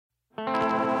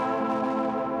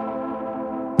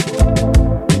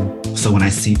So when I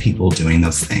see people doing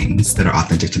those things that are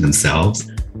authentic to themselves,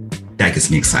 that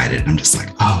gets me excited. I'm just like,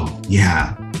 oh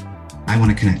yeah, I want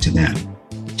to connect to them.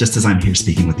 Just as I'm here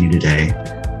speaking with you today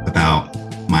about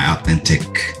my authentic,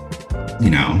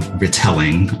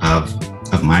 retelling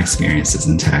of my experiences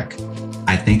in tech,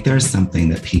 I think there's something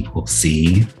that people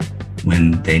see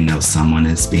when they know someone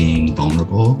is being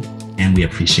vulnerable, and we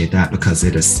appreciate that because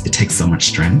it takes so much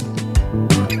strength.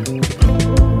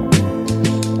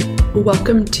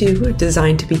 Welcome to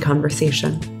Designed to Be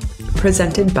Conversation,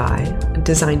 presented by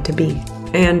Designed to Be,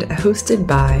 and hosted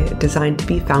by Designed to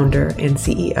Be founder and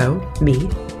CEO, me,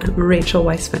 Rachel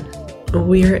Weissman.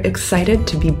 We're excited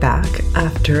to be back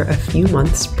after a few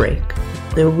months' break.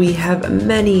 We have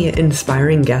many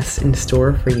inspiring guests in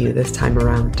store for you this time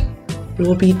around.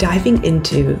 We'll be diving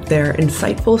into their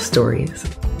insightful stories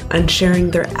and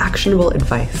sharing their actionable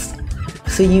advice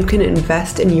so you can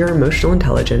invest in your emotional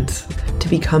intelligence to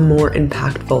become more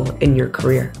impactful in your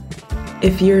career.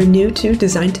 If you're new to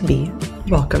Designed to Be,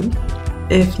 welcome.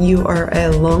 If you are a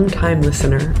long-time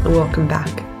listener, welcome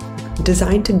back.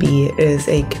 Designed to Be is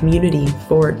a community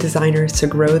for designers to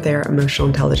grow their emotional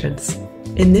intelligence.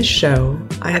 In this show,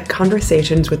 I have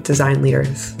conversations with design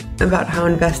leaders about how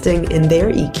investing in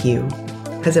their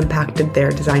EQ has impacted their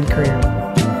design career.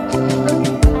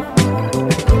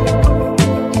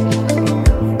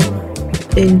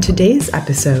 In today's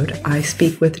episode, I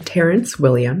speak with Terrence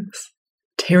Williams.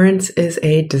 Terrence is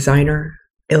a designer,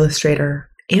 illustrator,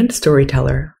 and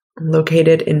storyteller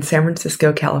located in San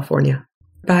Francisco, California.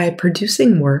 By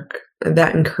producing work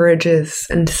that encourages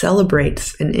and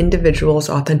celebrates an individual's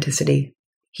authenticity,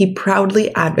 he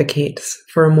proudly advocates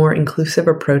for a more inclusive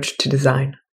approach to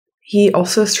design. He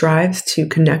also strives to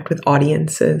connect with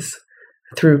audiences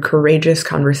through courageous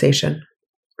conversation.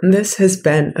 This has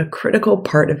been a critical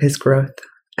part of his growth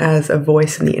as a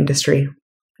voice in the industry,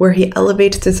 where he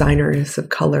elevates designers of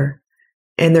color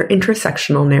and their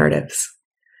intersectional narratives.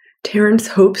 Terrence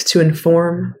hopes to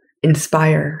inform,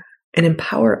 inspire, and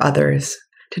empower others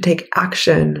to take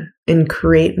action and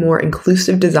create more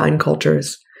inclusive design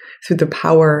cultures through the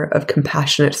power of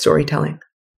compassionate storytelling.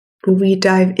 We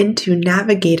dive into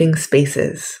navigating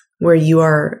spaces where you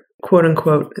are, quote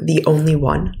unquote, the only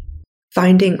one,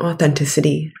 finding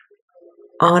authenticity,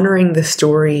 honoring the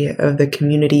story of the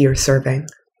community you're serving,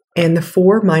 and the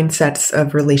 4 mindsets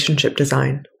of relationship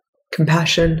design: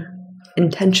 compassion,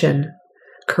 intention,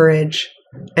 courage,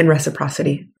 and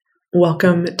reciprocity.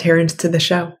 Welcome, Terrence, to the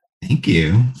show. Thank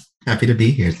you. Happy to be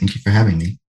here. Thank you for having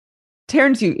me.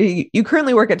 Terrence, you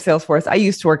currently work at Salesforce. I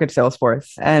used to work at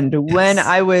Salesforce. And when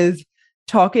I was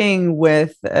talking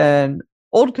with an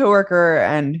old coworker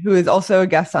and who is also a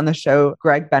guest on the show,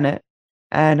 Greg Bennett,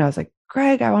 and I was like,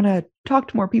 Greg, I want to talk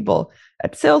to more people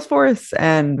at Salesforce.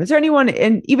 And is there anyone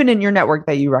even in your network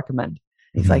that you recommend?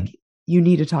 He's like, you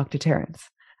need to talk to Terrence.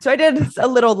 So I did a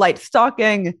little light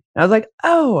stalking and I was like,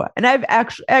 oh, and I've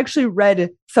actually read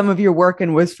some of your work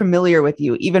and was familiar with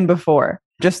you even before,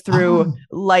 just through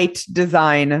light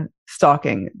design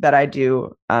stalking that I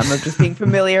do, of just being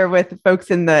familiar with folks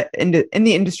in the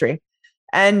industry,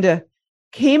 and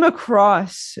came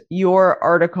across your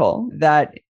article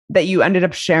that you ended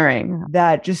up sharing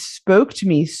that just spoke to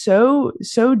me so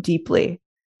deeply.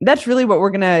 That's really what we're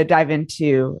going to dive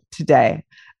into today.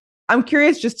 I'm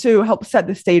curious, just to help set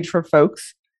the stage for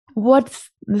folks, what's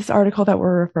this article that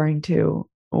we're referring to?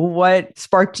 What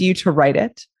sparked you to write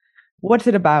it? What's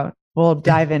it about? We'll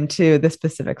dive into the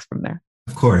specifics from there.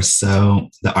 Of course. So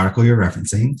the article you're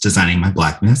referencing, Designing My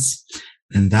Blackness,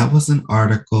 and that was an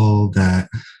article that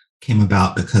came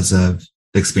about because of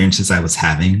the experiences I was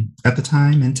having at the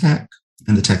time in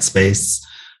the tech space,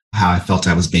 how I felt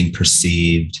I was being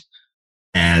perceived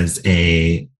as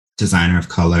a designer of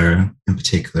color, in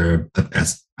particular,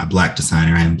 as a Black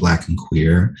designer. I am Black and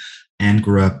queer, and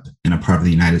grew up in a part of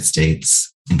the United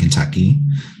States in Kentucky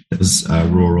that was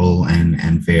rural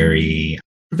and very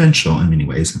provincial in many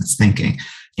ways in its thinking.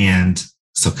 And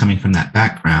so coming from that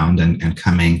background and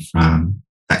coming from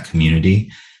that community,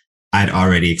 I'd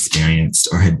already experienced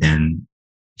or had been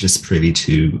just privy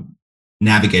to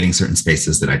navigating certain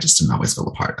spaces that I just didn't always feel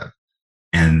a part of.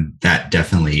 And that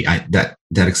definitely, that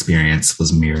experience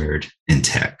was mirrored in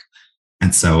tech.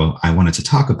 And so I wanted to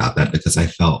talk about that because I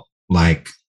felt like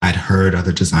I'd heard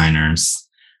other designers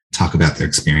talk about their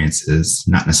experiences,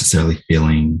 not necessarily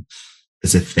feeling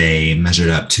as if they measured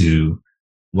up to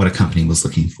what a company was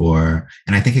looking for.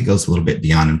 And I think it goes a little bit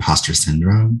beyond imposter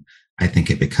syndrome. I think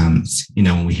it becomes,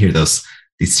 when we hear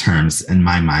these terms, in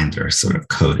my mind, are sort of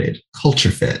coded: culture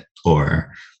fit,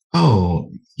 or,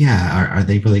 oh, yeah, are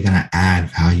they really going to add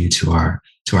value to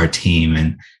our team?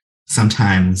 And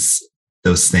sometimes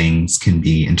those things can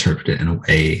be interpreted in a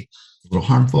way a little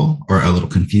harmful or a little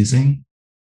confusing.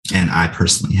 And I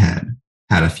personally had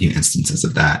a few instances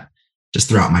of that just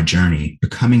throughout my journey,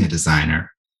 becoming a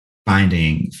designer,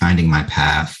 finding my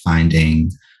path,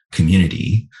 finding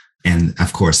community, and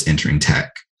of course, entering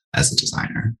tech as a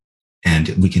designer. And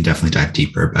we can definitely dive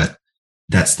deeper, but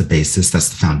that's the basis, that's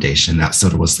the foundation. That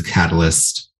sort of was the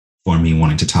catalyst for me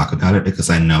wanting to talk about it, because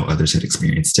I know others had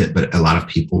experienced it, but a lot of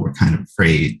people were kind of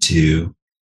afraid to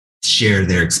share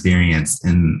their experience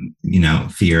in,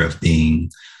 fear of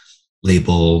being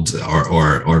labeled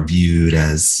or viewed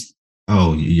as,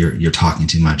 oh, you're talking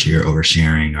too much, or you're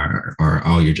oversharing, or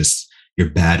oh, you're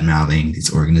bad mouthing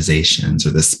these organizations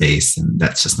or this space. And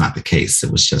that's just not the case.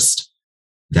 It was just,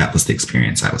 that was the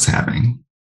experience I was having.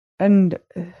 And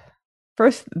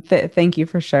first, thank you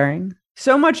for sharing.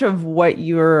 So much of what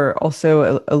you're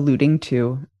also alluding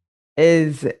to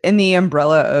is in the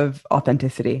umbrella of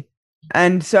authenticity.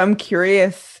 And so I'm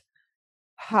curious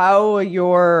how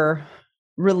your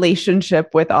relationship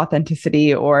with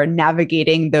authenticity or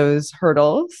navigating those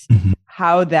hurdles,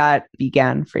 how that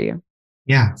began for you.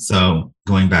 Yeah. So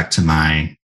going back to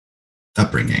my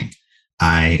upbringing,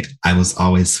 I was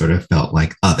always sort of felt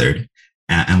like othered.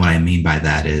 And what I mean by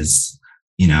that is,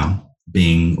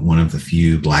 being one of the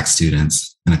few Black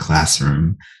students in a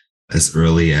classroom as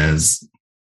early as,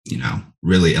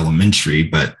 really elementary,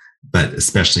 but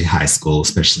especially high school,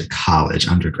 especially college,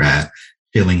 undergrad,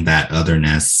 feeling that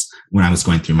otherness. When I was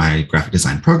going through my graphic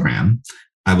design program,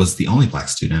 I was the only Black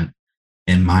student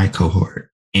in my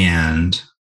cohort and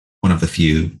one of the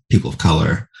few people of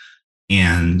color.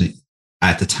 And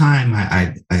at the time,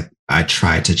 I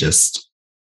tried to just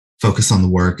focus on the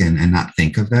work and not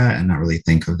think of that, and not really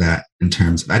think of that in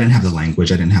terms of, I didn't have the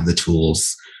language, I didn't have the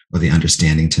tools or the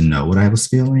understanding to know what I was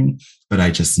feeling, but I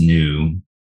just knew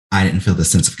I didn't feel the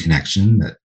sense of connection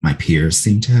that my peers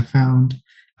seemed to have found.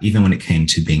 Even when it came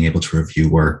to being able to review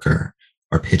work or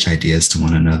pitch ideas to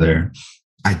one another,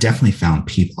 I definitely found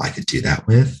people I could do that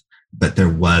with, but there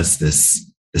was this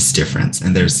difference.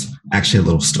 And there's actually a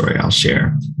little story I'll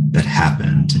share that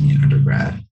happened to me in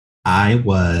undergrad. I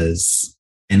was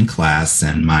in class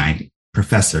and my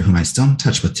professor, whom I still in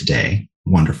touch with today,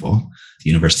 wonderful, the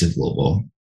University of Louisville,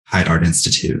 Hyde Art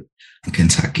Institute in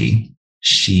Kentucky,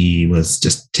 she was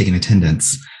just taking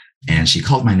attendance. And she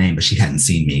called my name, but she hadn't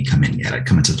seen me come in yet. I'd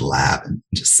come into the lab and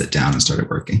just sit down and started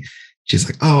working. She's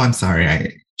like, "Oh, I'm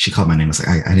sorry." She called my name. I was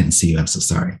like, I didn't see you. I'm so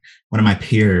sorry. One of my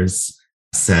peers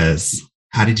says,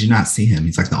 "How did you not see him?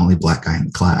 He's like the only Black guy in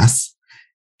the class."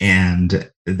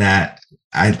 And that,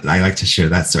 I like to share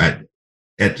that story.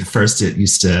 At first, it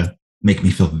used to make me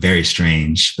feel very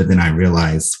strange, but then I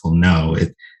realized, well, no,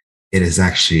 it is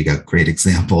actually a great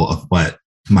example of what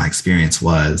my experience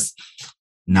was.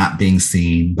 Not being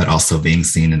seen, but also being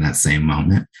seen in that same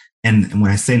moment. And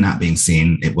when I say not being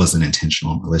seen, it wasn't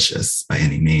intentional or malicious by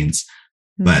any means.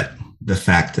 But the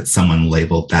fact that someone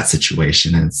labeled that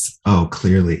situation as, oh,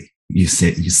 clearly you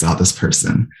saw this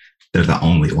person, they're the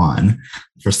only one.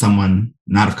 For someone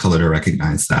not of color to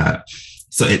recognize that.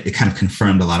 So it kind of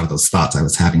confirmed a lot of those thoughts I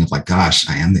was having of like, gosh,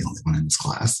 I am the only one in this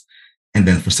class. And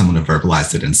then for someone to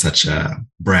verbalize it in such a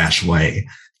brash way,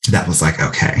 that was like,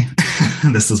 okay,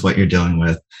 this is what you're dealing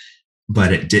with.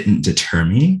 But it didn't deter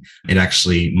me. It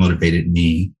actually motivated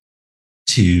me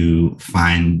to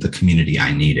find the community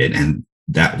I needed. And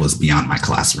that was beyond my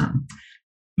classroom.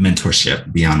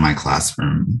 Mentorship beyond my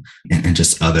classroom, and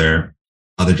just other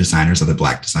designers, other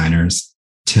Black designers,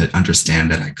 to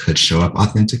understand that I could show up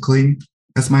authentically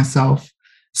as myself.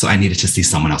 So I needed to see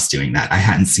someone else doing that. I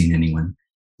hadn't seen anyone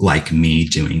like me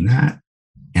doing that.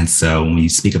 And so when you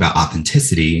speak about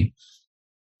authenticity,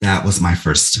 that was my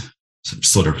first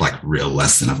sort of like real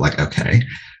lesson of like, okay,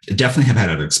 I definitely have had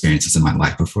other experiences in my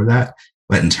life before that.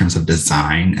 But in terms of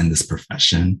design and this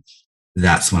profession,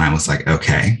 that's when I was like,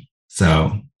 okay,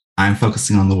 so I'm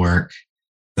focusing on the work,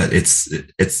 but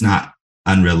it's not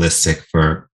unrealistic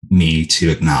for me to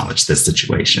acknowledge this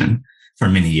situation. For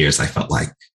many years, I felt like,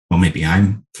 well, maybe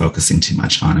I'm focusing too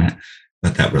much on it,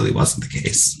 but that really wasn't the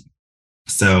case.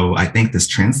 So I think this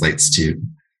translates to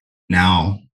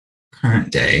now,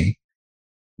 current day,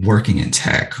 working in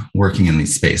tech, working in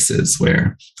these spaces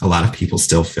where a lot of people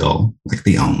still feel like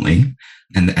the only.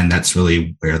 And that's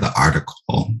really where the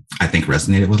article, I think,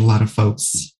 resonated with a lot of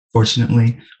folks,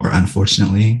 fortunately, or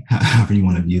unfortunately, however you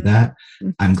want to view that.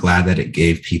 I'm glad that it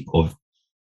gave people,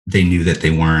 they knew that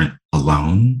they weren't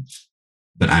alone.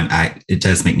 But it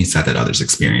does make me sad that others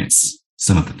experience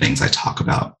some of the things I talk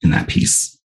about in that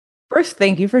piece. First,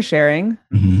 thank you for sharing.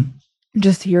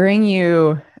 Just hearing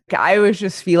you I was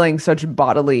just feeling such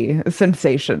bodily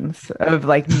sensations of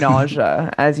like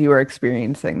nausea as you were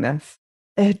experiencing this.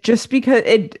 Just because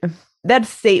that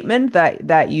statement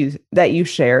that you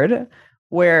shared,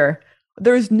 where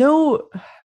there was no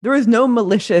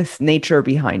malicious nature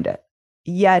behind it,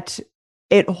 yet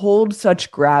it holds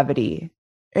such gravity.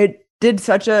 It did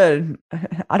such a,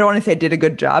 I don't want to say it did a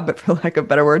good job, but for lack of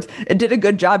better words, it did a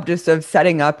good job just of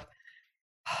setting up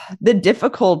the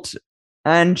difficult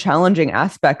and challenging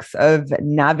aspects of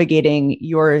navigating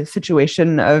your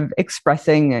situation of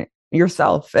expressing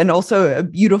yourself, and also a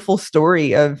beautiful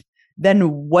story of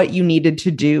then what you needed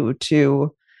to do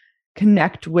to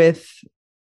connect with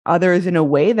others in a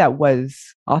way that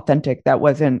was authentic, that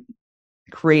wasn't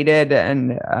created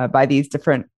and by these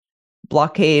different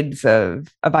blockades of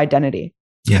identity.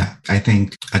 Yeah, I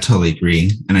think I totally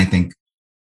agree. And I think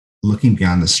looking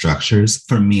beyond the structures,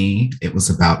 for me, it was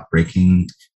about breaking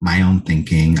my own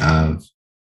thinking of,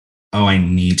 oh, I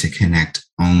need to connect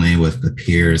only with the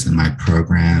peers in my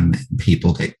program and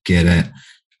people that get it.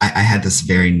 I had this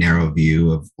very narrow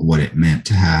view of what it meant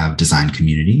to have design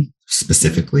community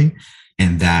specifically.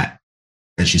 And that,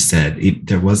 as you said,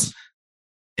 there was,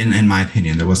 in my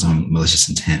opinion, there was no malicious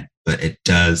intent, but it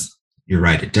does, you're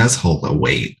right, it does hold a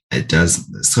weight. It does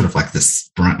sort of like this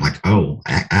brunt, like, oh,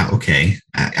 okay,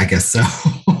 I guess so.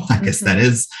 I guess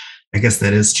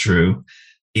that is true.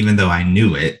 Even though I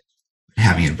knew it,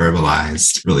 having it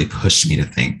verbalized really pushed me to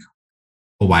think,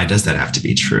 well, why does that have to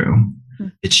be true?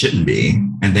 It shouldn't be.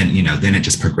 And then, then it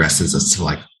just progresses us to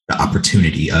like the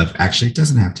opportunity of actually, it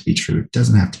doesn't have to be true. It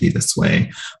doesn't have to be this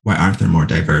way. Why aren't there more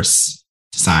diverse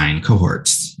design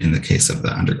cohorts in the case of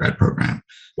the undergrad program?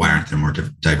 Why aren't there more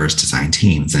diverse design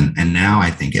teams? And now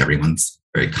I think everyone's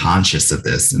very conscious of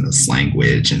this and this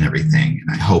language and everything.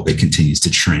 And I hope it continues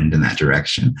to trend in that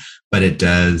direction. But it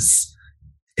does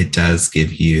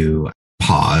give you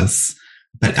pause.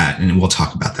 But and we'll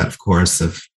talk about that, of course.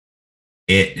 Of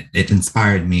it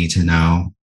inspired me to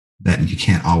know that you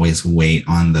can't always wait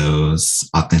on those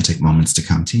authentic moments to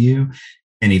come to you.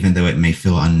 And even though it may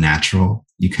feel unnatural,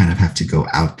 you kind of have to go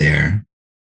out there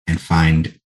and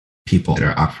find people that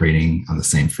are operating on the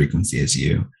same frequency as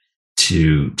you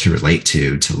to relate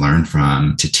to learn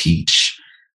from, to teach.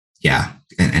 Yeah.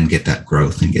 And get that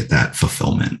growth and get that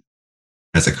fulfillment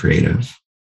as a creative.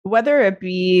 Whether it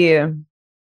be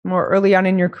more early on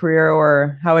in your career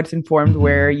or how it's informed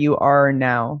where you are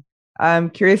now,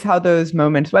 I'm curious how those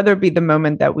moments, whether it be the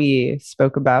moment that we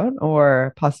spoke about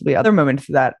or possibly other moments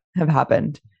that have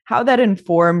happened, how that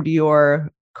informed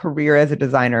your career as a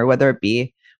designer, whether it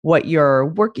be what you're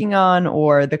working on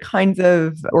or the kinds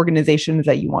of organizations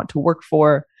that you want to work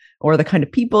for, or the kind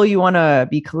of people you want to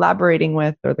be collaborating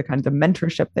with, or the kinds of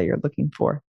mentorship that you're looking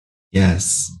for.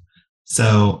 Yes.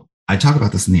 So I talk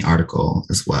about this in the article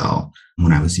as well.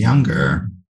 When I was younger,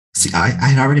 I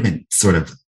had already been sort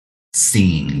of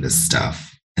seeing this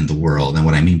stuff in the world. And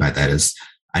what I mean by that is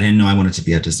I didn't know I wanted to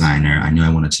be a designer. I knew I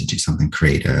wanted to do something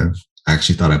creative. I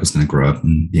actually thought I was going to grow up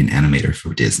and be an animator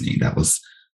for Disney. That's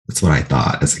what I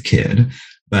thought as a kid.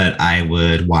 But I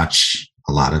would watch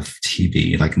a lot of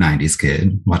TV, like 90s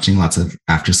kid, watching lots of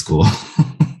after school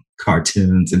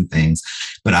cartoons and things.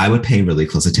 But I would pay really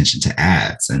close attention to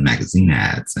ads and magazine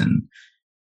ads. And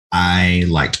I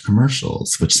liked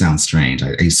commercials, which sounds strange.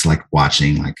 I used to like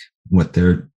watching like what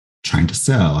they're trying to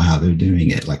sell, how they're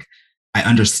doing it. Like I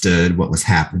understood what was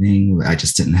happening. I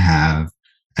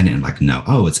didn't like know,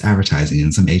 oh, it's advertising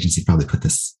and some agency probably put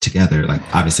this together. Like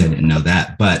obviously I didn't know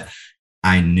that, but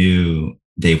I knew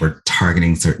they were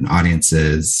targeting certain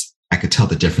audiences. I could tell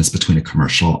the difference between a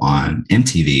commercial on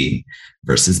MTV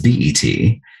versus BET.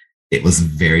 It was a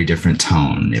very different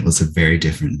tone. It was a very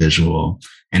different visual.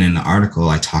 And in the article,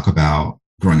 I talk about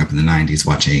growing up in the 90s,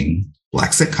 watching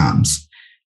Black sitcoms.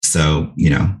 So,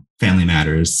 Family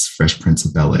Matters, Fresh Prince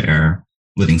of Bel-Air,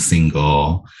 Living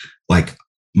Single, like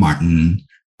Martin.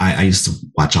 I used to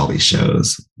watch all these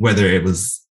shows, whether it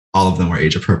was all of them were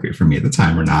age appropriate for me at the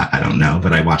time or not, I don't know,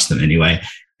 but I watched them anyway.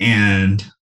 And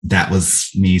that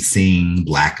was me seeing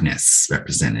Blackness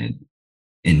represented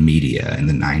in media in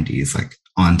the 90s, like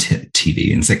on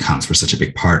TV, and sitcoms were such a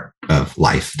big part of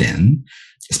life then,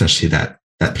 especially that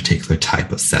particular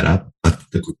type of setup of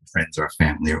the group of friends or a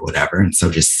family or whatever. And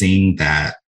so just seeing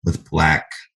that with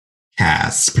Black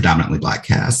casts, predominantly Black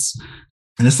casts.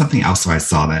 And there's something else I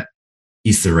saw that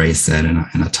Issa Rae said in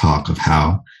a talk of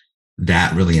how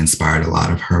that really inspired a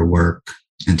lot of her work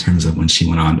in terms of when she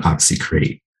went on to obviously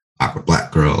create Awkward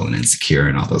Black Girl and Insecure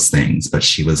and all those things. But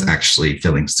she was actually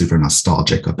feeling super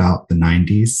nostalgic about the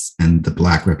 90s and the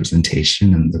Black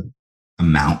representation and the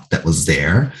amount that was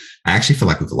there. I actually feel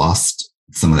like we've lost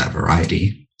some of that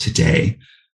variety today.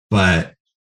 But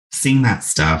seeing that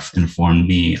stuff informed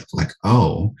me of like,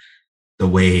 oh, the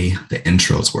way the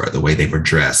intros were, the way they were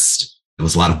dressed. It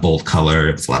was a lot of bold color.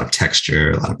 It was a lot of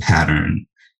texture, a lot of pattern.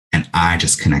 And I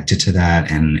just connected to that.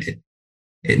 And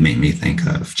it made me think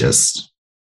of just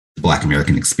the Black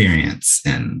American experience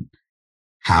and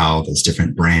how those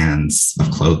different brands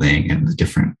of clothing and the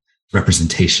different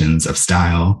representations of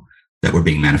style that were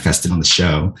being manifested on the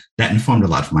show, that informed a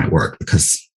lot of my work,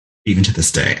 because even to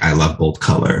this day, I love bold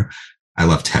color. I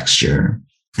love texture.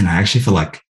 And I actually feel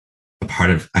like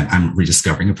I'm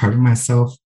rediscovering a part of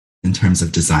myself in terms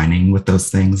of designing with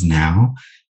those things now,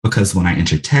 because when I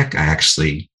entered tech, I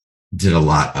actually did a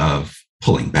lot of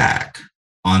pulling back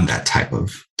on that type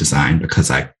of design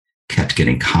because I kept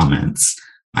getting comments.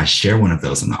 I share one of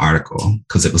those in the article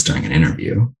because it was during an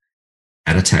interview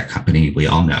at a tech company we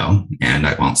all know, and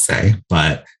I won't say,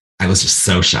 but I was just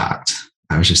so shocked.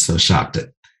 I was just so shocked that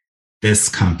this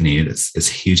company, that's as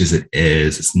huge as it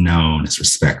is, it's known, it's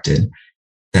respected,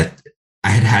 that I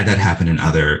had that happen in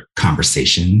other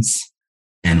conversations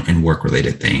and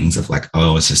work-related things of like,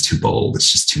 oh, it's just too bold,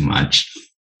 it's just too much.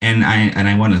 And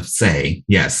I want to say,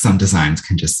 yes, some designs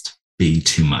can just be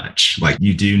too much. Like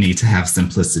you do need to have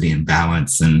simplicity and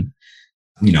balance and,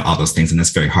 all those things. And that's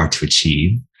very hard to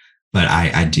achieve. But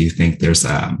I do think there's,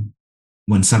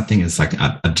 when something is like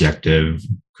an objective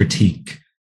critique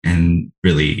and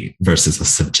really versus a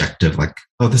subjective, like,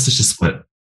 oh, this is just what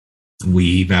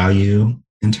we value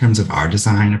in terms of our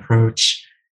design approach.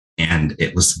 And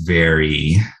it was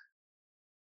very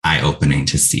eye-opening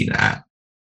to see that.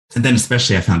 And then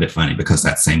especially I found it funny because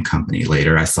that same company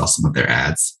later, I saw some of their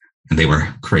ads and they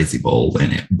were crazy bold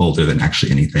and bolder than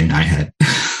actually anything I had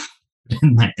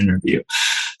in my interview.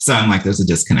 So I'm like, there's a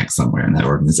disconnect somewhere in that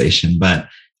organization. But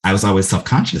I was always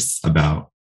self-conscious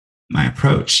about my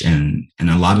approach. And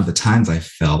a lot of the times I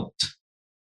felt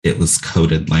it was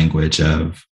coded language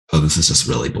of, oh, this is just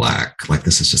really Black. Like,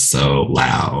 this is just so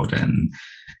loud. And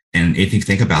if you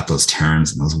think about those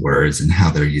terms and those words and how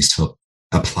they're used to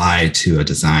apply to a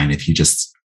design, if you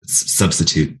just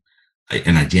substitute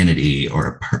an identity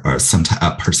or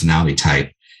a personality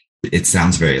type, it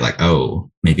sounds very like, oh,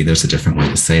 maybe there's a different way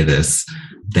to say this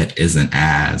that isn't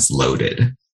as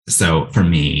loaded. So for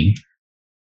me,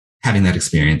 having that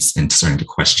experience and starting to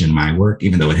question my work,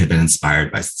 even though it had been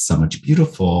inspired by so much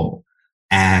beautiful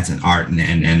ads and art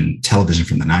and television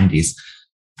from the 90s,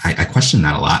 I questioned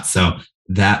that a lot. So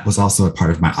that was also a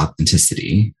part of my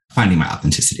authenticity, finding my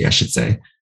authenticity, I should say,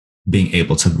 being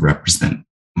able to represent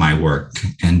my work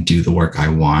and do the work I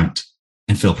want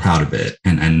and feel proud of it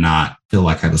and not feel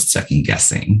like I was second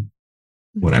guessing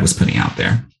what I was putting out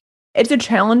there. It's a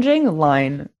challenging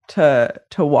line to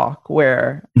walk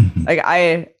where like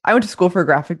I went to school for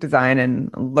graphic design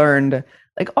and learned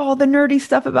like all the nerdy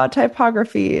stuff about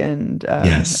typography and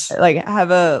like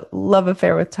have a love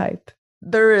affair with type.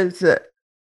 There is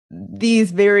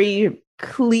these very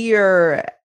clear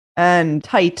and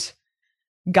tight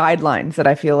guidelines that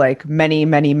I feel like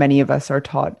many of us are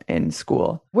taught in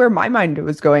school. Where my mind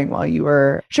was going while you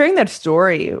were sharing that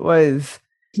story was,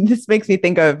 this makes me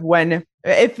think of when,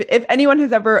 if anyone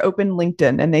has ever opened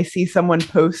LinkedIn and they see someone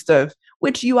post of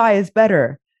which UI is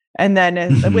better, and then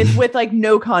with like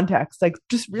no context, like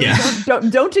just really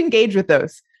don't engage with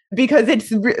those, because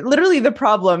it's literally the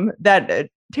problem that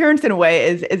Terrence in a way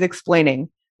is explaining,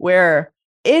 where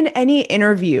in any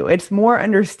interview, it's more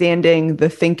understanding the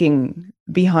thinking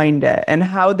behind it and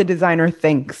how the designer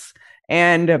thinks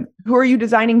and who are you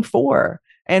designing for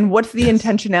and what's the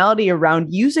intentionality around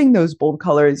using those bold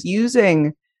colors,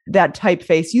 using that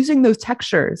typeface, using those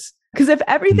textures. Because if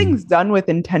everything's done with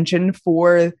intention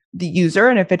for the user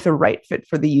and if it's a right fit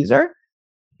for the user,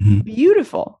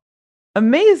 beautiful,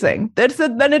 amazing. Then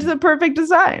it's a perfect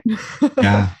design.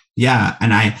 Yeah.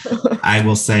 And I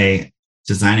will say,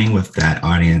 designing with that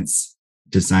audience,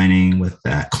 designing with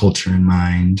that culture in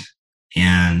mind,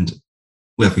 and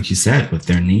with, like you said, with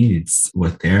their needs,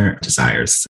 with their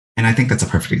desires. And I think that's a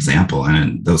perfect example.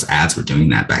 And those ads were doing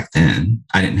that back then.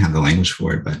 I didn't have the language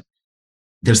for it, but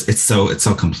it's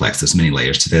so complex. There's many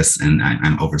layers to this, and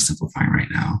I'm oversimplifying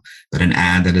right now. But an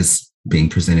ad that is being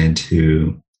presented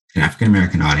to an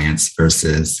African-American audience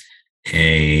versus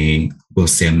we'll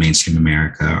say a mainstream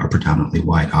America or predominantly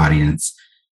white audience,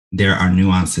 there are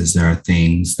nuances, there are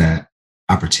things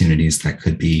opportunities that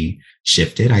could be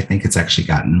shifted. I think it's actually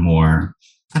gotten more,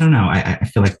 I don't know, I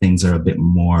feel like things are a bit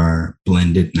more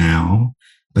blended now,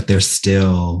 but there's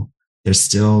still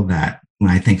that. When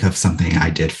I think of something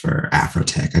I did for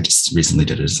Afrotech, I just recently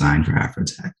did a design for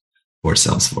Afrotech for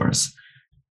Salesforce.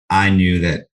 I knew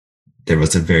that there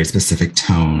was a very specific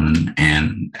tone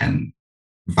and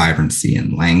vibrancy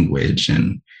and language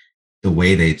and the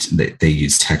way they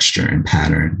use texture and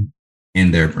pattern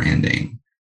in their branding,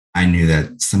 I knew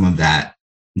that some of that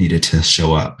needed to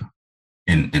show up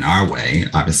in our way.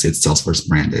 Obviously, it's Salesforce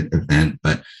branded event,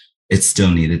 but it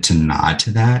still needed to nod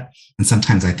to that. And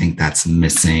sometimes I think that's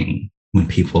missing when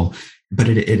people, but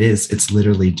it's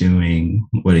literally doing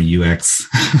what a UX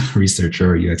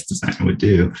researcher or UX designer would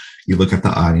do. You look at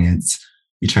the audience,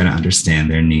 you try to understand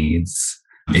their needs.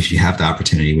 If you have the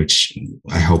opportunity, which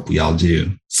I hope we all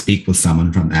do, speak with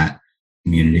someone from that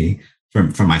community.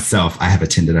 For myself, I have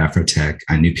attended Afrotech.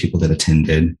 I knew people that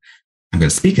attended. I'm going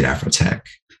to speak at Afrotech.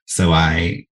 So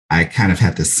I kind of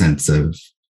had this sense of,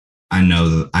 I know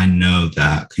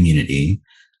the community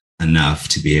enough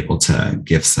to be able to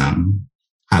give some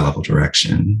high level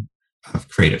direction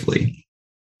creatively.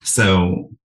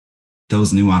 So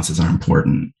those nuances are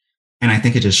important. And I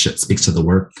think it just speaks to the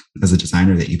work as a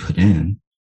designer that you put in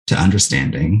to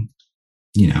understanding,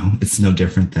 it's no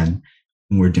different than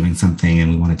when we're doing something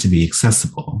and we want it to be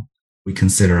accessible. We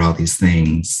consider all these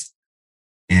things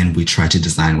and we try to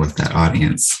design with that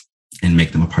audience and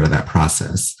make them a part of that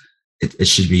process. It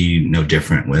should be no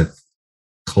different with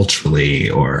culturally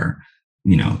or,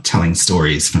 telling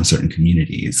stories from certain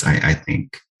communities. I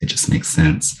think it just makes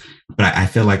sense. But I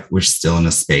feel like we're still in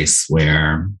a space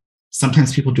where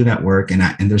sometimes people do that work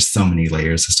and there's so many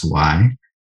layers as to why.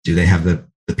 Do they have the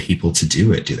people to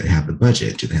do it? Do they have the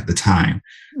budget? Do they have the time?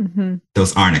 Mm-hmm.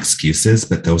 Those aren't excuses,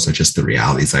 but those are just the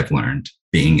realities I've learned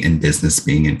being in business,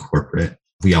 being in corporate.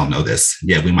 We all know this.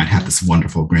 Yeah, we might have this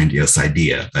wonderful, grandiose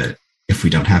idea, but if we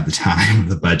don't have the time or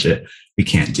the budget, we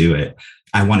can't do it.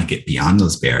 I want to get beyond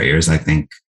those barriers. I think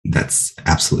that's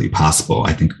absolutely possible.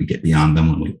 I think we get beyond them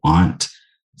when we want.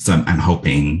 So I'm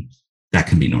hoping that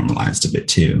can be normalized a bit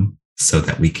too, so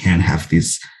that we can have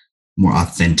these more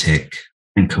authentic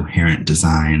and coherent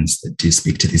designs that do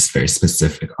speak to these very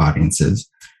specific audiences.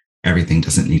 Everything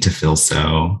doesn't need to feel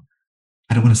so,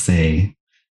 I don't want to say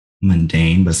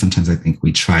mundane, but sometimes I think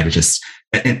we try to just,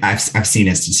 and I've seen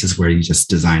instances where you just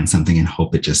design something and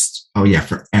hope it just,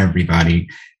 for everybody.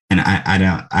 And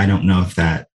I don't know if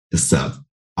that is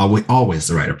always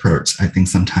the right approach. I think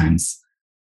sometimes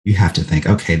you have to think,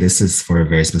 okay, this is for a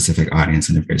very specific audience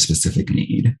and a very specific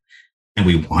need. And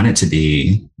we want it to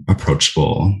be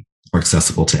approachable or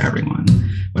accessible to everyone.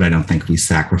 But I don't think we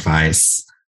sacrifice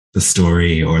the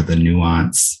story or the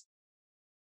nuance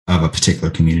of a particular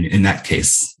community, in that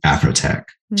case, Afrotech,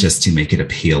 just to make it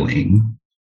appealing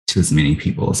to as many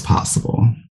people as possible.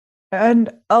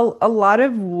 And a lot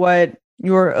of what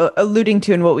you're alluding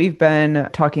to and what we've been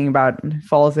talking about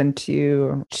falls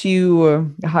into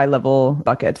two high-level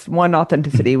buckets. One,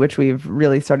 authenticity, which we've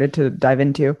really started to dive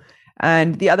into,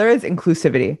 and the other is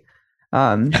inclusivity.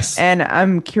 Yes. And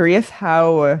I'm curious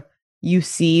how you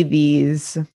see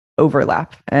these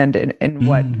overlap and in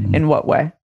what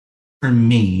way. For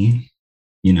me,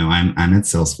 I'm at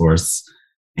Salesforce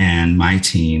and my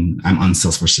team, I'm on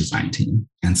Salesforce design team.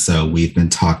 And so we've been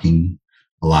talking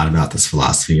a lot about this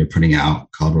philosophy we're putting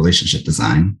out called relationship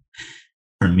design.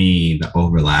 For me, the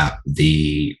overlap,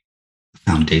 the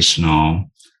foundational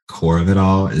core of it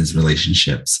all is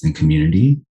relationships and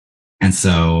community. And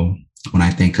so when I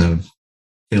think of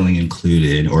feeling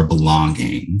included or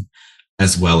belonging,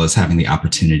 as well as having the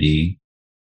opportunity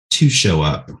to show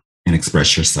up and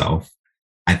express yourself,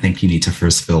 I think you need to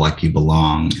first feel like you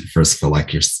belong, first feel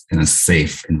like you're in a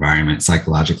safe environment,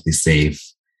 psychologically safe,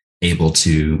 able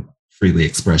to freely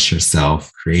express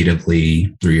yourself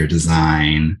creatively through your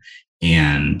design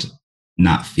and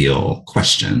not feel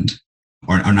questioned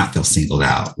or not feel singled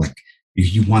out. Like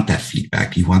you want that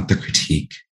feedback, you want the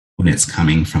critique when it's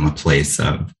coming from a place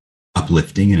of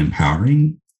uplifting and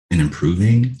empowering and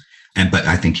improving. But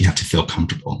I think you have to feel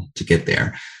comfortable to get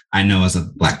there. I know as a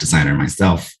Black designer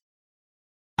myself,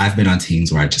 I've been on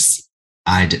teams where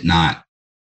I did not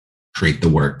create the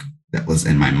work that was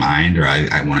in my mind, or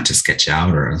I wanted to sketch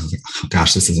out, or I was like, oh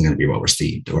gosh, this isn't going to be well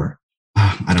received, or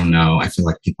I don't know, I feel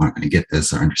like people aren't going to get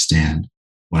this or understand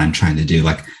what I'm trying to do.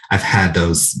 Like I've had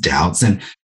those doubts, and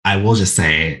I will just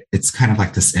say it's kind of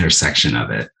like this intersection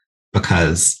of it,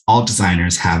 because all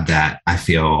designers have that, I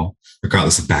feel,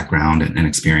 regardless of background and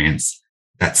experience,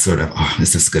 that sort of,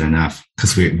 is this good enough?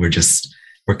 Because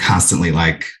we're constantly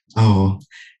like,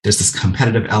 there's this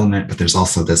competitive element, but there's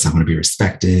also this, I want to be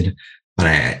respected, but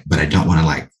I don't want to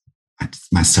like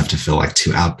my stuff to feel like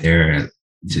too out there.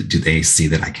 Do they see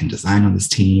that I can design on this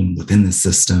team within this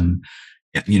system?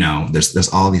 There's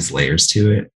all these layers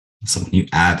to it. So when you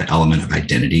add the element of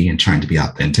identity and trying to be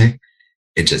authentic,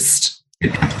 it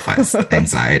amplifies the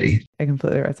anxiety. I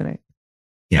completely resonate.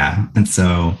 Yeah. And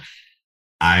so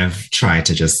I've tried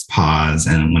to just pause.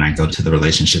 And when I go to the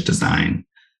relationship design,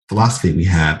 philosophy we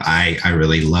have. I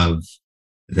really love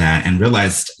that and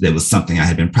realized that it was something I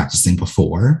had been practicing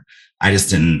before. I just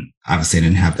didn't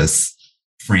have this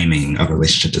framing of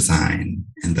relationship design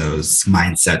and those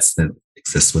mindsets that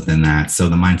exist within that. So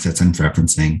the mindsets I'm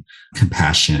referencing: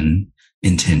 compassion,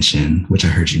 intention, which I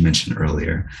heard you mention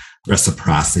earlier,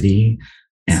 reciprocity,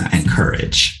 and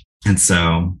courage. And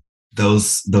so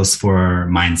those four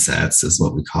mindsets is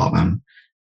what we call them.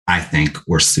 I think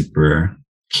were super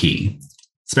key,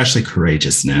 especially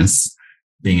courageousness,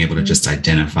 being able to just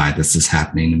identify this is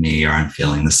happening to me, or I'm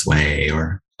feeling this way,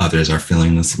 or others are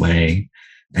feeling this way,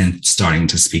 and starting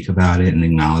to speak about it and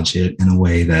acknowledge it in a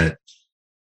way that,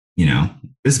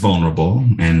 is vulnerable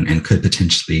and could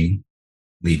potentially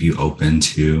leave you open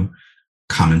to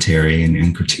commentary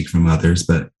and critique from others.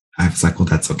 But I was like, well,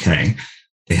 that's okay.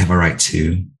 They have a right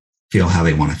to feel how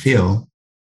they want to feel,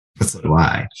 but so do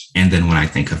I. And then when I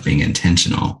think of being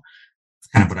intentional, it's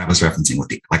kind of what I was referencing with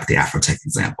the Afrotech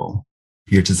example.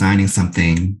 You're designing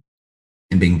something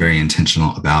and being very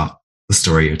intentional about the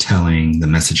story you're telling, the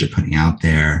message you're putting out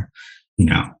there.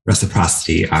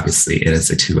 Reciprocity, obviously, it is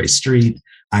a two-way street.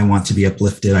 I want to be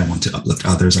uplifted. I want to uplift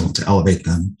others. I want to elevate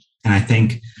them. And I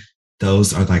think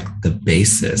those are like the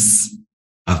basis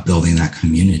of building that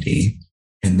community.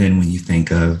 And then when you think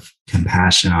of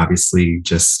compassion, obviously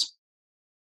just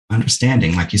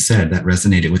understanding, like you said, that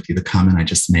resonated with you, the comment I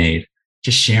just made,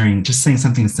 just sharing, just saying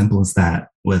something as simple as that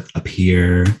with a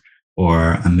peer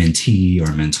or a mentee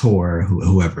or a mentor,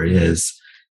 whoever it is.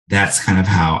 That's kind of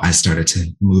how I started to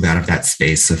move out of that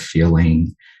space of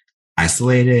feeling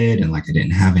isolated and like I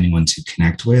didn't have anyone to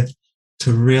connect with,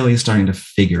 to really starting to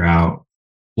figure out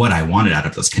what I wanted out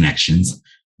of those connections,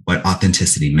 what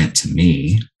authenticity meant to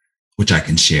me, which I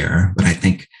can share. But I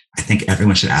think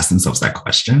everyone should ask themselves that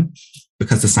question,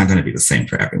 because it's not going to be the same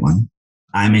for everyone.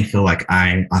 I may feel like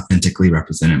I authentically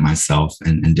represented myself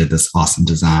and did this awesome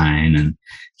design. And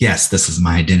yes, this is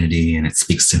my identity and it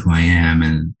speaks to who I am.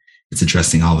 And it's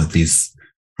addressing all of these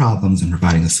problems and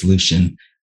providing a solution.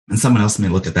 And someone else may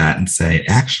look at that and say,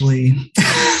 actually,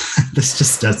 this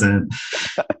just doesn't,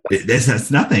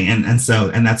 that's nothing. And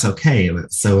that's okay.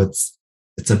 So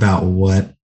it's about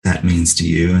what that means to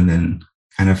you. And then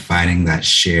kind of finding that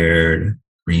shared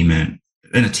agreement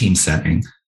in a team setting,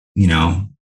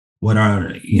 what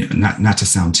are, not to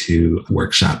sound too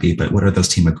workshopy, but what are those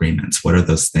team agreements? What are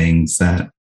those things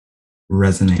that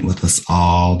resonate with us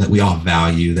all, that we all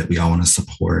value, that we all want to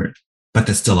support, but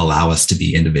that still allow us to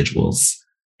be individuals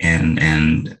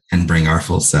and bring our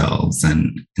full selves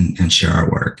and share our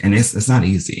work. And it's not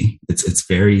easy. It's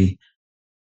very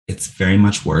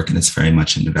much work, and it's very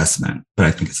much an investment, but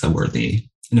I think it's an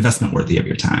investment worthy of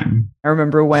your time. I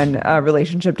remember when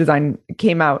relationship design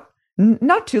came out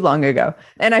not too long ago,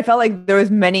 and I felt like there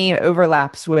was many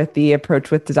overlaps with the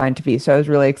approach with Design to Be. So I was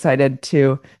really excited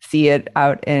to see it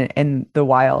out in the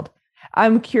wild.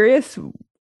 I'm curious,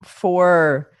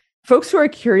 for folks who are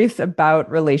curious about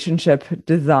relationship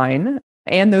design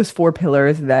and those 4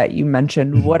 pillars that you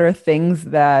mentioned, what are things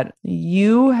that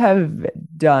you have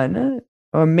done,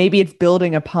 or maybe it's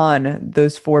building upon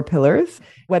those 4 pillars,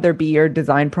 whether it be your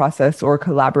design process or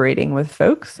collaborating with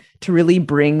folks, to really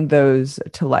bring those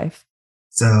to life?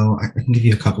 So I can give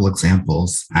you a couple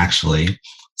examples, actually.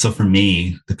 So for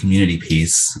me, the community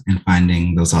piece and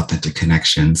finding those authentic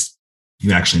connections,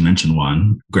 you actually mentioned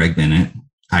one, Greg Bennett.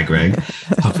 Hi, Greg.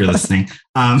 Hope you're listening.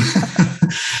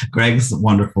 Greg's a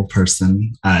wonderful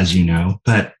person, as you know,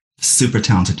 but super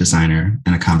talented designer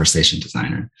and a conversation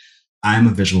designer. I'm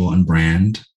a visual and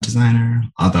brand designer,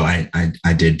 although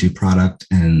I did do product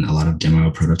and a lot of demo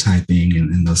prototyping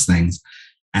and those things.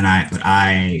 But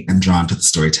I am drawn to the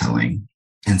storytelling.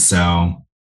 And so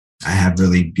I have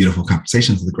really beautiful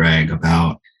conversations with Greg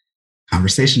about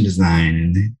conversation design.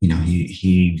 And,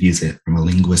 he views it from a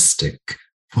linguistic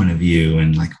point of view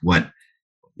and like what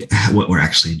we're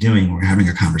actually doing. We're having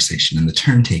a conversation and the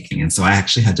turn taking. And so I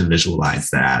actually had to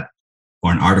visualize that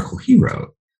for an article he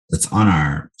wrote that's on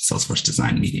our Salesforce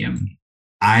Design Medium.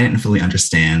 I didn't fully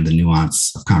understand the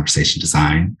nuance of conversation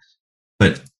design,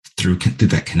 but through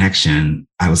that connection,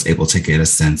 I was able to get a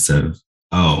sense of,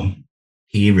 oh,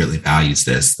 he really values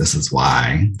this. This is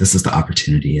why. This is the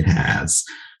opportunity it has.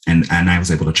 And I was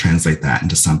able to translate that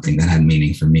into something that had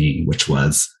meaning for me, which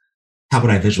was, how would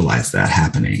I visualize that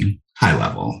happening high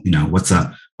level? What's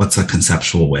a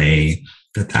conceptual way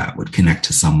that would connect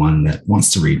to someone that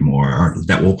wants to read more or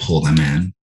that will pull them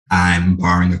in? I'm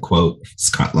borrowing a quote from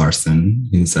Scott Larson,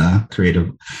 who's a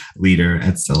creative leader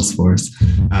at Salesforce.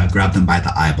 Grab them by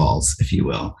the eyeballs, if you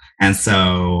will. And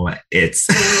so it's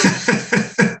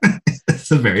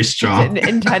a very strong, it's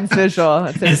an intense visual.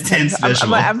 It's intense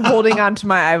visual. I'm holding on to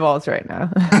my eyeballs right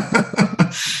now.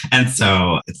 And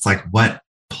so it's like, what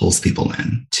pulls people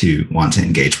in to want to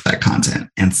engage with that content?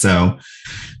 And so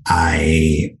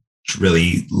I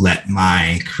really let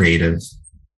my creative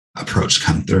approach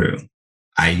come through.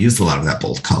 I used a lot of that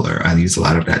bold color. I used a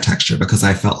lot of that texture because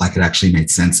I felt like it actually made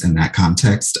sense in that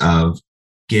context of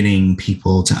getting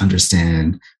people to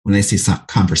understand when they see some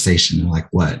conversation, they're like,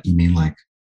 what, you mean like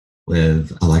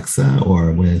with Alexa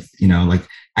or with, like,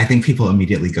 I think people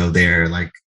immediately go there,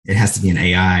 like it has to be an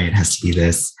AI, it has to be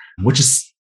this, which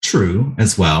is true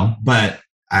as well. But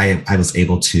I was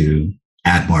able to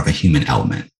add more of a human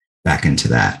element back into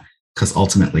that because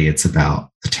ultimately it's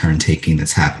about the turn taking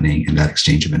that's happening and that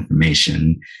exchange of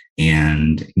information.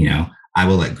 And, I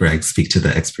will let Greg speak to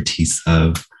the expertise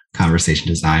of conversation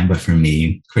design. But for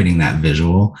me, creating that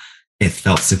visual, it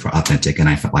felt super authentic. And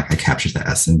I felt like I captured the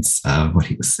essence of what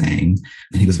he was saying.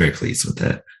 And he was very pleased with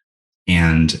it.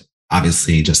 And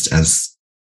obviously, just as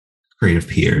creative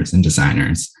peers and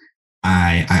designers,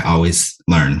 I always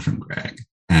learn from Greg.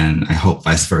 And I hope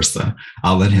vice versa.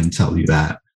 I'll let him tell you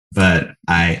that. But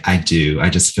I do. I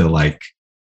just feel like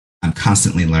I'm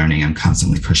constantly learning. I'm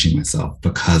constantly pushing myself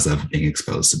because of being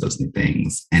exposed to those new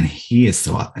things. And he is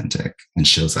so authentic and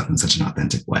shows up in such an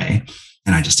authentic way.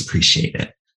 And I just appreciate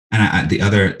it. And the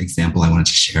other example I wanted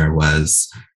to share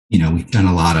was, we've done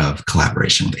a lot of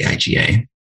collaboration with AIGA.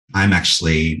 I'm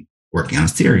actually working on a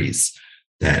series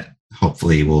that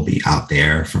hopefully will be out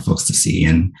there for folks to see.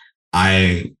 And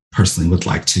I personally would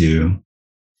like to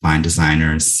find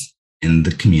designers in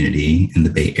the community, in the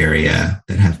Bay Area,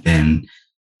 that have been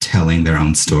telling their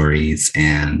own stories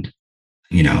and,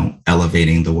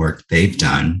 elevating the work they've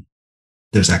done.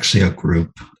 There's actually a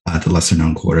group, the Lesser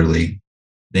Known Quarterly.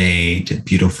 They did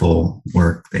beautiful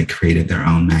work. They created their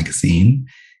own magazine,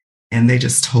 and they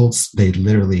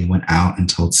literally went out and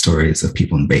told stories of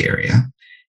people in the Bay Area.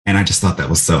 And I just thought that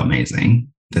was so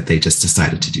amazing that they just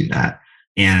decided to do that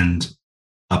and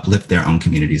uplift their own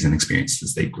communities and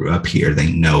experiences. They grew up here.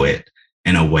 They know it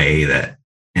in a way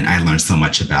and I learned so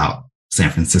much about San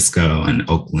Francisco and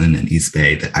Oakland and East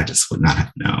Bay that I just would not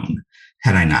have known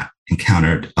had I not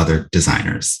encountered other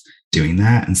designers doing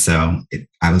that. And so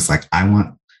I was like, I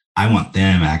want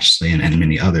them actually, and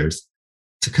many others,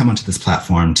 to come onto this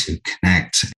platform to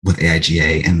connect with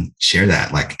AIGA and share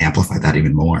that, like amplify that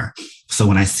even more. So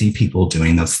when I see people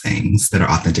doing those things that are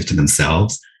authentic to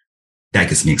themselves, that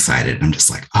gets me excited. I'm just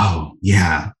like, oh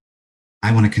yeah,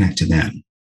 I want to connect to them.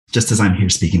 Just as I'm here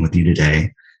speaking with you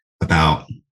today about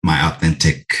my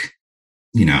authentic,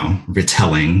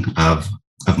 retelling of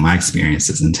my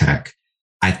experiences in tech,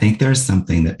 I think there's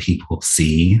something that people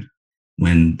see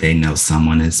when they know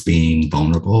someone is being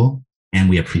vulnerable. And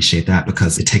we appreciate that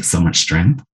because it takes so much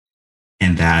strength.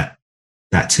 And that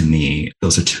to me,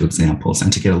 those are two examples.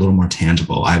 And to get a little more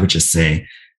tangible, I would just say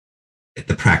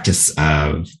the practice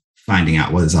of finding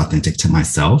out what is authentic to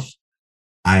myself,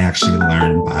 I actually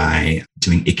learned by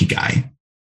doing ikigai.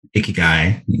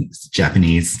 Ikigai is a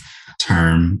Japanese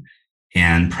term,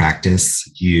 and practice,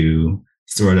 you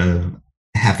sort of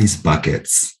have these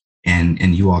buckets, and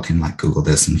you all can like Google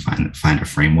this and find a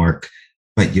framework,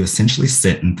 but you essentially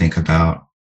sit and think about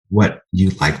what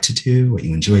you like to do, what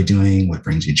you enjoy doing, what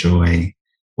brings you joy,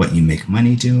 what you make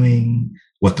money doing,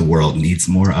 what the world needs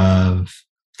more of.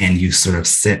 And you sort of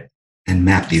sit and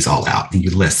map these all out, and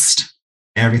you list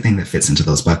everything that fits into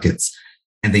those buckets.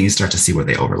 And then you start to see where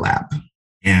they overlap.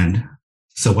 And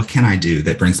so what can I do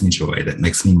that brings me joy, that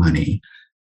makes me money,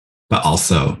 but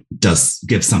also does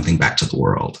give something back to the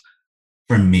world?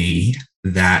 For me,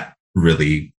 that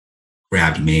really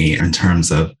grabbed me in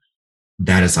terms of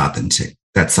that is authentic.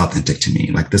 That's authentic to me.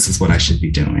 Like, this is what I should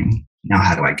be doing. Now,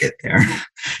 how do I get there?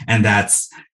 And that's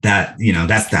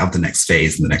the next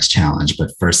phase and the next challenge.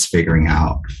 But first figuring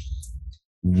out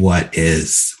what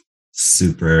is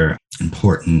super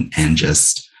important and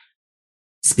just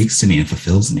speaks to me and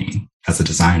fulfills me as a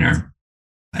designer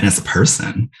and as a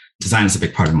person. Design is a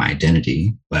big part of my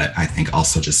identity, but I think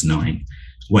also just knowing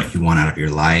what you want out of your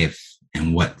life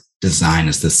and what design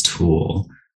as this tool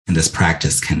and this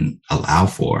practice can allow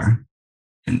for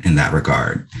in that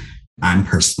regard. I'm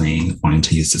personally wanting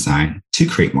to use design to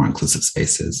create more inclusive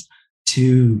spaces,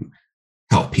 to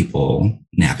help people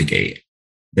navigate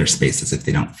their spaces if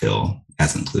they don't feel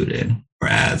as included or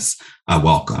as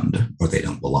welcomed, or they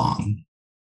don't belong.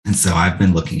 And so I've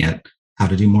been looking at how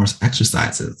to do more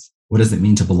exercises. What does it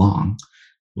mean to belong?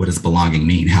 What does belonging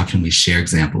mean? How can we share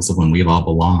examples of when we've all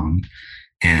belonged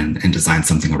and design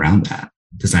something around that,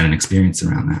 design an experience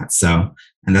around that? So,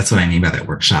 and that's what I mean by that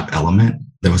workshop element.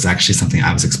 There was actually something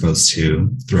I was exposed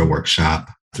to through a workshop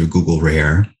through Google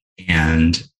Rare.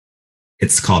 And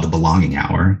it's called the Belonging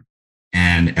Hour.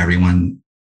 And everyone,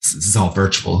 this is all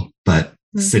virtual, but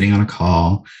sitting on a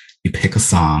call, you pick a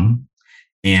song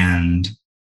and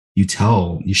you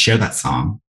share that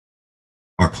song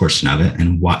or a portion of it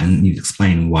and you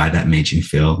explain why that made you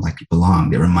feel like you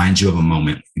belonged. It reminds you of a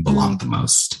moment you belonged the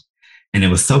most. And it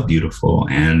was so beautiful.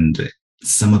 And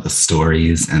some of the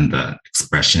stories and the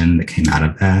expression that came out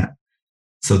of that.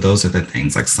 So those are the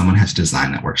things, like someone has to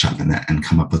design that workshop and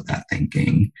come up with that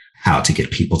thinking, how to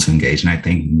get people to engage. And I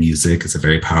think music is a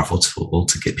very powerful tool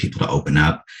to get people to open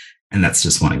up. And that's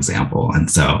just one example. And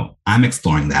so I'm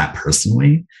exploring that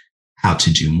personally, how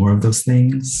to do more of those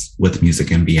things with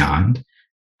music and beyond.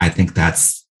 I think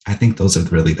those are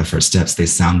really the first steps. They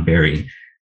sound very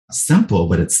simple,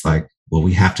 but it's like, well,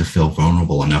 we have to feel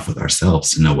vulnerable enough with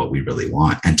ourselves to know what we really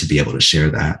want and to be able to share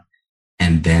that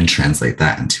and then translate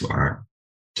that into our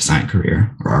design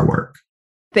career or our work.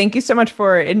 Thank you so much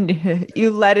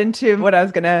you led into what I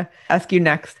was going to ask you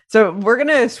next. So we're going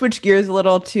to switch gears a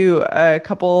little to a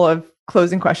couple of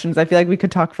closing questions. I feel like we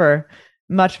could talk for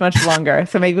much, much longer.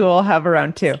 So maybe we'll have a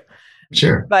round two.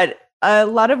 Sure. But a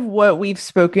lot of what we've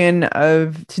spoken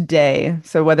of today,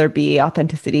 so whether it be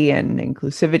authenticity and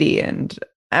inclusivity and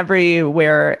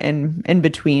everywhere in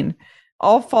between,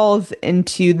 all falls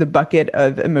into the bucket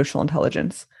of emotional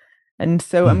intelligence. And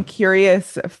so I'm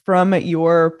curious from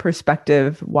your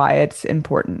perspective, why it's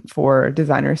important for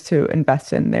designers to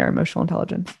invest in their emotional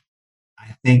intelligence.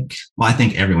 I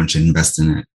think everyone should invest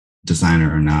in it,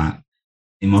 designer or not.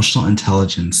 Emotional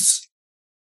intelligence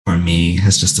for me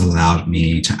has just allowed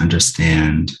me to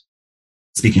understand,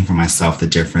 speaking for myself, the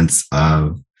difference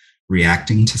of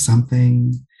reacting to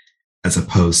something as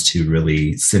opposed to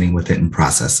really sitting with it and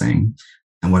processing.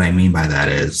 And what I mean by that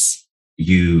is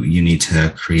you need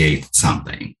to create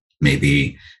something.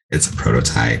 Maybe it's a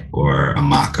prototype or a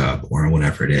mock-up or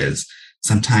whatever it is.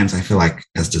 Sometimes I feel like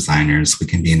as designers, we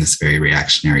can be in this very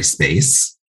reactionary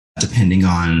space, depending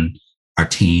on our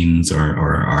teams or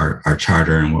our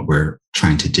charter and what we're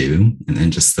trying to do, and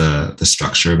then just the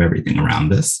structure of everything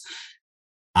around us.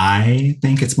 I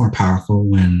think it's more powerful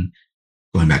when,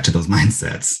 going back to those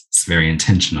mindsets, it's very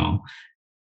intentional.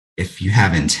 If you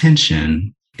have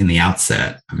intention in the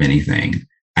outset of anything,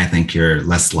 I think you're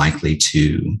less likely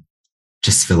to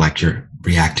just feel like you're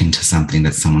reacting to something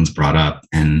that someone's brought up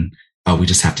and, oh, we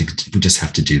just have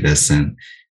to do this. And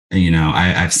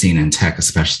I've seen in tech,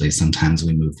 especially, sometimes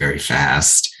we move very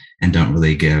fast and don't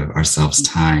really give ourselves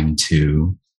time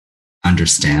to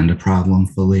understand a problem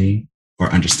fully,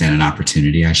 or understand an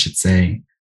opportunity, I should say,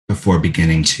 before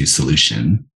beginning to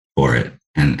solution for it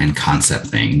and concept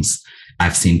things.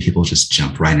 I've seen people just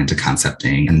jump right into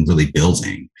concepting and really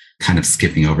building, kind of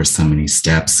skipping over so many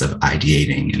steps of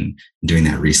ideating and doing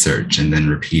that research and then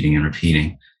repeating and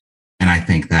repeating. And I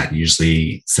think that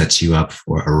usually sets you up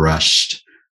for a rushed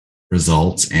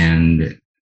result, and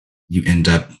you end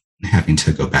up having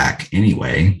to go back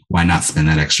anyway. Why not spend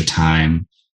that extra time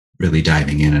really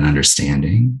diving in and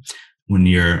understanding? When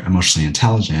you're emotionally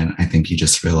intelligent, I think you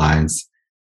just realize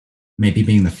maybe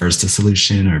being the first to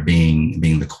solution or being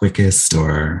the quickest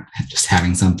or just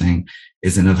having something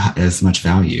isn't of as much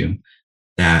value.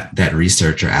 That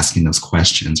research or asking those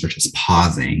questions or just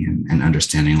pausing and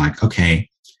understanding, like, okay,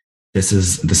 this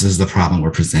is the problem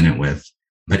we're presented with,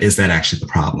 but is that actually the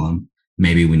problem?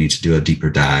 Maybe we need to do a deeper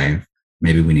dive.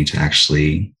 Maybe we need to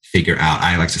actually figure out,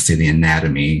 I like to say, the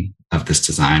anatomy of this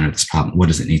design or this problem. What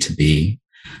does it need to be?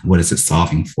 What is it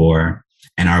solving for?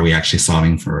 And are we actually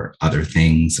solving for other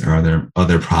things or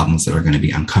other problems that are going to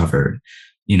be uncovered?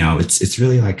 It's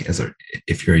really like,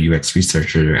 if you're a UX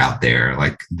researcher out there,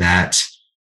 like that,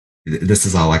 this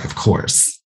is all like, of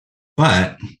course.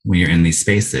 But when you're in these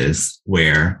spaces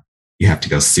where you have to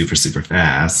go super, super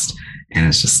fast, and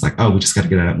it's just like, oh, we just got to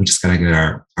get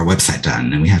our website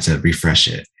done and we have to refresh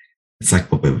it. It's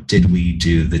like, well, did we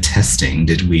do the testing?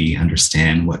 Did we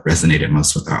understand what resonated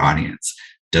most with our audience?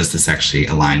 Does this actually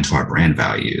align to our brand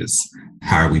values?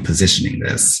 How are we positioning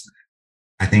this?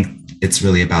 I think it's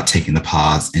really about taking the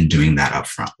pause and doing that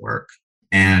upfront work.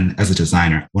 And as a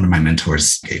designer, one of my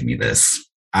mentors gave me this.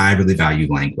 I really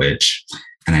value language,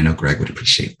 and I know Greg would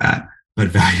appreciate that. But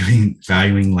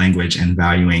valuing language and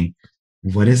valuing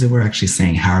what is it we're actually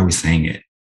saying? How are we saying it?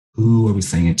 Who are we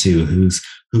saying it to?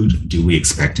 Who do we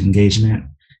expect engagement?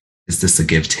 Is this a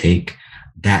give take?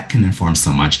 That can inform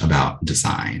so much about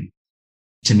design.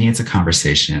 To me, it's a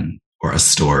conversation or a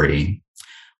story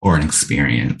or an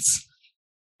experience.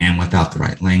 And without the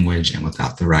right language and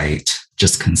without the right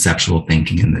just conceptual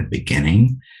thinking in the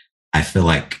beginning, I feel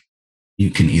like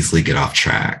you can easily get off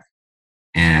track.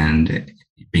 And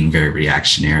being very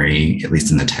reactionary, at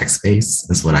least in the tech space,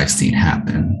 is what I've seen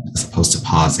happen, as opposed to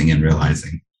pausing and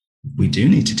realizing we do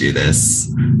need to do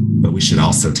this, but we should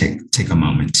also take a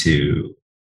moment to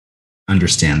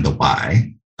understand the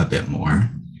why a bit more.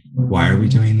 Why are we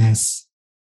doing this?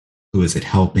 Who is it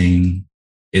helping?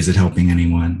 Is it helping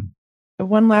anyone?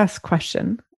 One last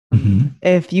question.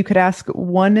 If you could ask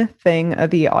one thing of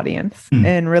the audience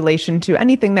in relation to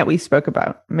anything that we spoke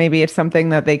about, maybe it's something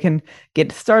that they can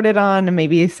get started on,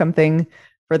 maybe something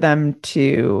for them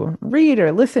to read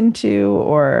or listen to,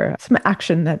 or some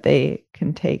action that they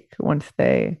can take once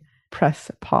they press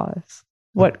pause.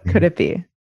 What could it be?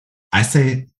 I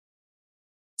say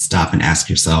stop and ask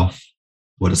yourself,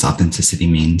 what does authenticity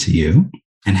mean to you?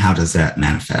 And how does that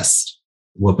manifest?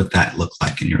 What would that look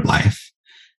like in your life?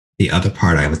 The other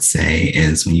part I would say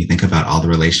is when you think about all the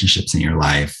relationships in your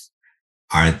life,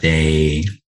 are they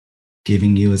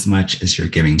giving you as much as you're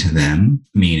giving to them?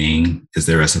 Meaning, is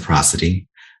there reciprocity?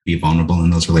 Be vulnerable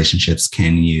in those relationships.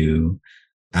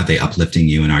 Are they uplifting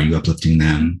you and are you uplifting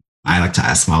them? I like to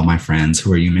ask all my friends,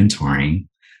 who are you mentoring?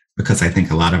 Because I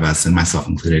think a lot of us, and myself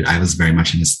included, I was very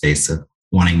much in a space of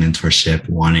wanting mentorship,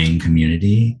 wanting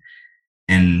community,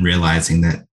 and realizing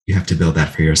that you have to build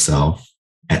that for yourself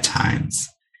at times.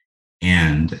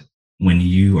 And when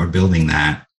you are building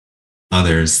that,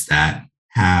 others that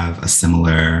have a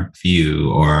similar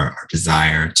view or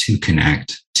desire to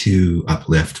connect, to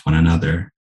uplift one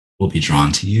another, will be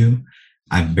drawn to you.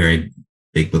 I'm a very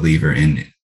big believer in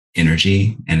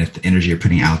energy. And if the energy you're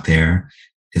putting out there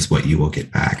is what you will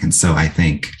get back. And so I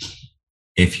think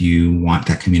if you want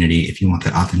that community, if you want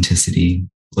that authenticity,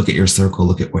 look at your circle,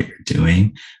 look at what you're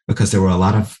doing, because there were a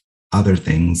lot of other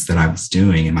things that I was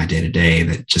doing in my day-to-day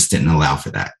that just didn't allow for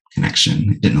that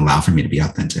connection. It didn't allow for me to be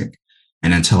authentic.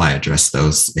 And until I addressed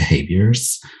those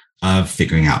behaviors of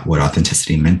figuring out what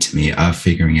authenticity meant to me, of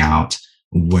figuring out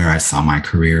where I saw my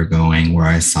career going, where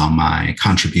I saw my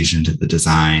contribution to the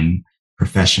design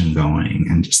profession going,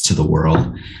 and just to the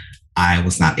world, I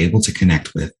was not able to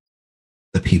connect with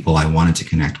the people I wanted to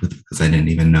connect with because I didn't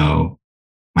even know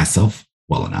myself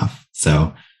well enough.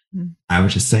 So I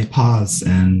would just say pause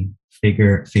and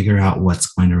figure out what's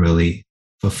going to really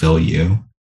fulfill you,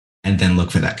 and then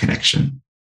look for that connection.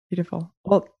 Beautiful.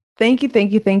 Well, thank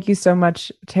you so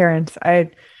much, Terrence. I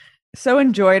so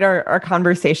enjoyed our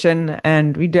conversation,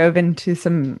 and we dove into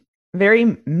some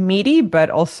very meaty, but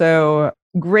also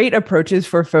great approaches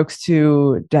for folks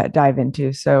to dive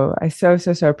into. So I so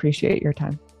appreciate your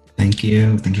time. Thank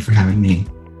you. Thank you for having me.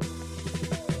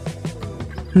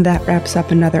 That wraps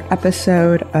up another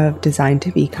episode of Designed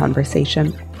to Be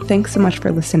Conversation. Thanks so much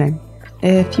for listening.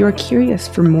 If you're curious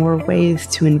for more ways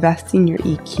to invest in your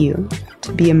EQ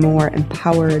to be a more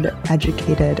empowered,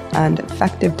 educated, and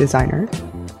effective designer,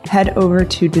 head over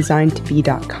to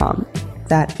designtobe.com.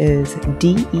 That is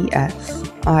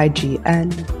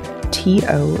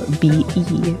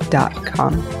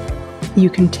DESIGNTOBE.com. You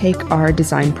can take our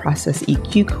Design Process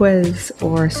EQ quiz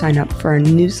or sign up for our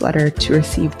newsletter to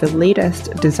receive the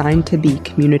latest Design to Be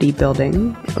community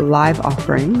building, live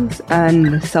offerings,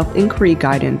 and self-inquiry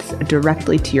guidance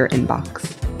directly to your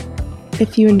inbox.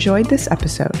 If you enjoyed this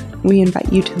episode, we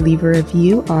invite you to leave a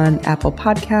review on Apple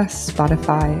Podcasts,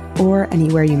 Spotify, or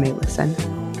anywhere you may listen.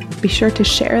 Be sure to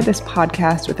share this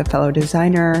podcast with a fellow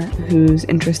designer who's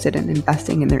interested in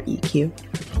investing in their EQ.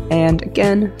 And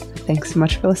again, thanks so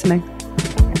much for listening.